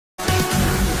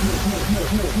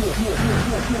Are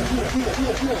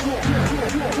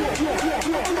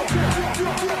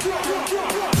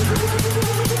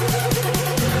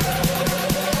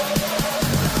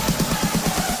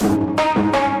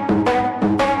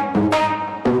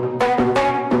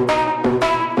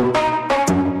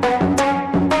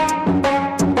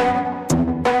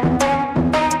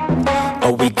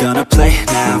we gonna play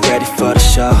now? Ready for the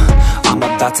show? I'm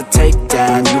about to take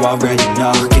down, you already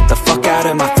know. Get the fuck out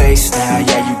of my face now,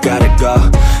 yeah, you gotta go.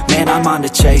 Man, I'm on the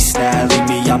chase now, leave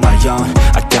me on my own.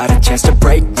 I got a chance to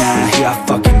break now, here I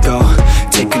fucking go.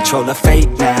 Take control of fate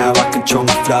now, I control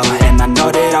my flow. And I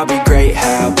know that I'll be great,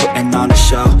 how, putting on a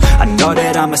show. I know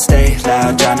that I'ma stay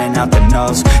loud, drowning out the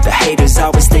noise. The haters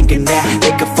always thinking that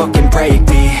they could fucking break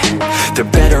me. They're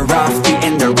better off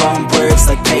eating their own words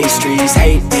like pastries.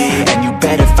 Hate me, and you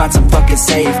better find some fucking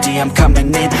safety. I'm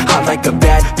coming in hot like a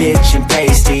bad bitch in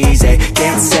pasties. They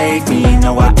can't save me,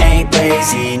 no I ain't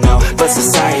lazy, no. But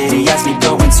society has me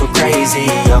going so crazy,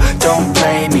 yo. Don't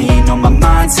blame me, no my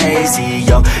mind's hazy,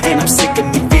 yo. And I'm sick of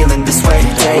me feeling this way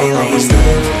daily. I'll always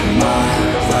live my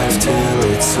life till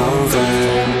it's over,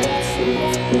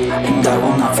 and I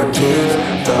will not forgive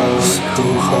those who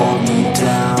hold me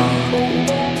down.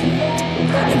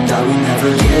 And I will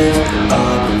never give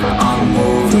up, I'm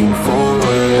moving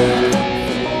forward.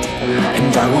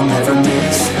 And I will never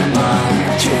miss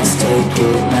my chance, take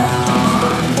it now.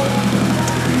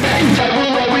 And I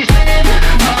will always live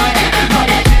my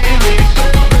life till it's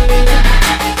over,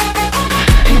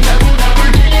 and I will never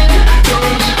give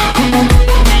those who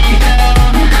hold me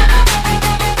down.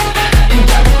 And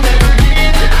I will never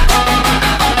give up,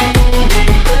 I'm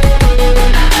moving forward.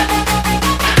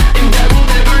 And I will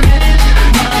never miss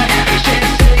my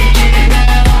chance, take it now.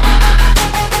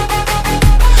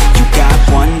 You got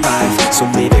one life, so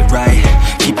live it right.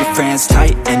 Keep your friends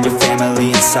tight and your family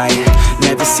in sight.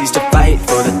 Never cease to fight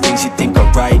for the things you think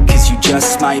are right, cause you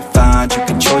just might find you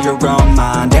control your own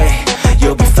mind, eh?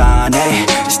 You'll be fine, eh?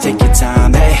 Just take your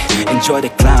time, eh? Enjoy the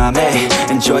climb, eh?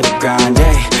 Enjoy the grind,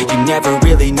 eh? You never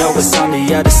really know what's on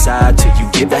the other side till you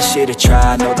give that shit a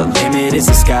try. Know the limit is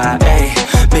the sky, eh?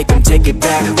 Make them take it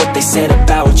back, what they said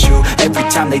about you. Every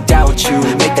time they doubt you,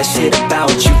 make that shit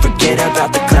about you. Forget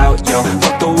about the clout, yo.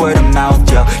 Fuck the word of mouth,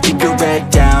 yo. Keep your head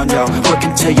down, yo. Work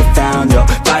until you found, yo.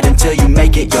 Fight until you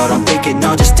make it, yo. Don't think it,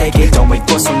 no, just take it. Don't wait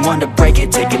for someone to break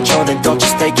it. Take control, then don't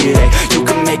just take it, eh? You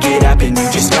can make it happen, you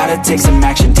just gotta take some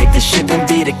action. Take the ship and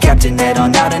be the captain. Head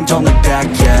on out and don't look back,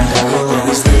 yeah. I will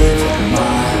always live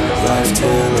my life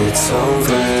till it's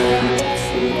over,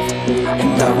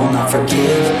 and I will not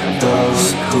forgive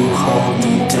those who hold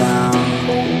me down.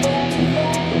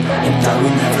 And I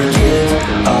will never give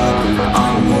up,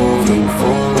 I'm moving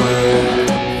forward.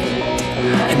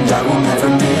 And I will never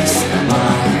miss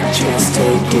my chance,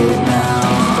 take it now.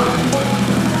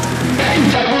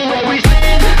 And I will always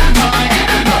live my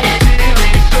life till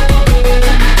it's over,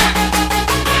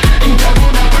 and I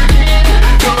will never give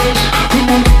those who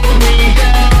hold me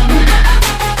down.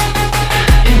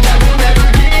 And I will never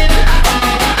give up,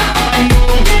 I'm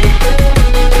moving forward.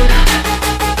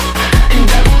 And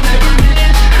I will never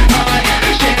miss my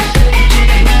chance, take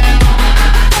it now.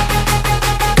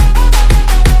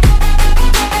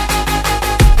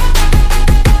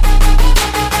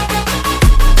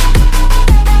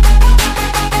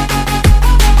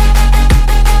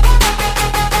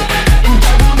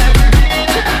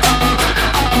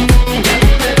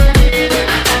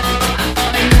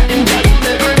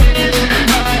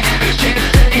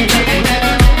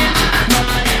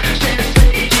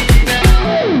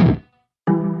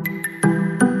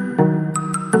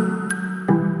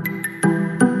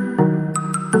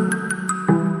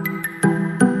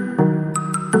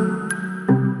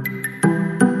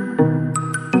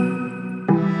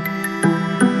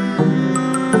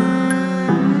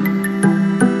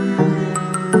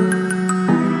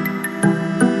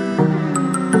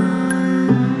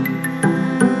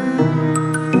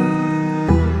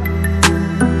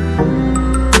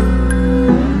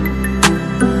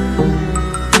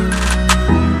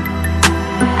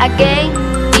 Again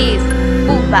is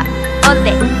Pupa on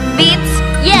the beats.